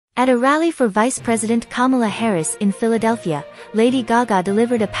At a rally for Vice President Kamala Harris in Philadelphia, Lady Gaga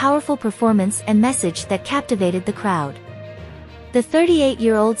delivered a powerful performance and message that captivated the crowd. The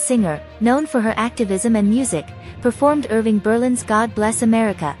 38-year-old singer, known for her activism and music, performed Irving Berlin's God Bless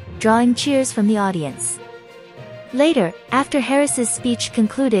America, drawing cheers from the audience. Later, after Harris's speech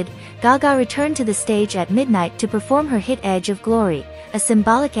concluded, Gaga returned to the stage at midnight to perform her hit Edge of Glory, a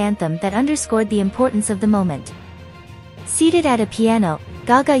symbolic anthem that underscored the importance of the moment. Seated at a piano,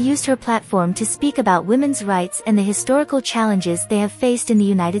 Gaga used her platform to speak about women's rights and the historical challenges they have faced in the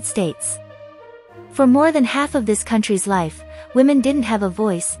United States. For more than half of this country's life, women didn't have a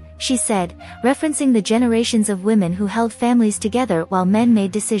voice, she said, referencing the generations of women who held families together while men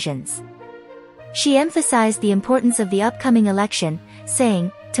made decisions. She emphasized the importance of the upcoming election,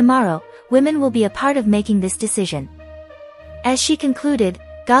 saying, "Tomorrow, women will be a part of making this decision." As she concluded,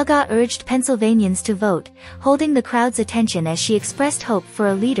 Gaga urged Pennsylvanians to vote, holding the crowd's attention as she expressed hope for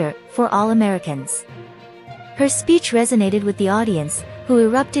a leader for all Americans. Her speech resonated with the audience, who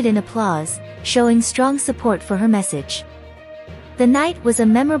erupted in applause, showing strong support for her message. The night was a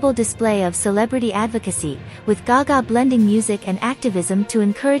memorable display of celebrity advocacy, with Gaga blending music and activism to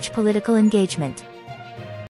encourage political engagement.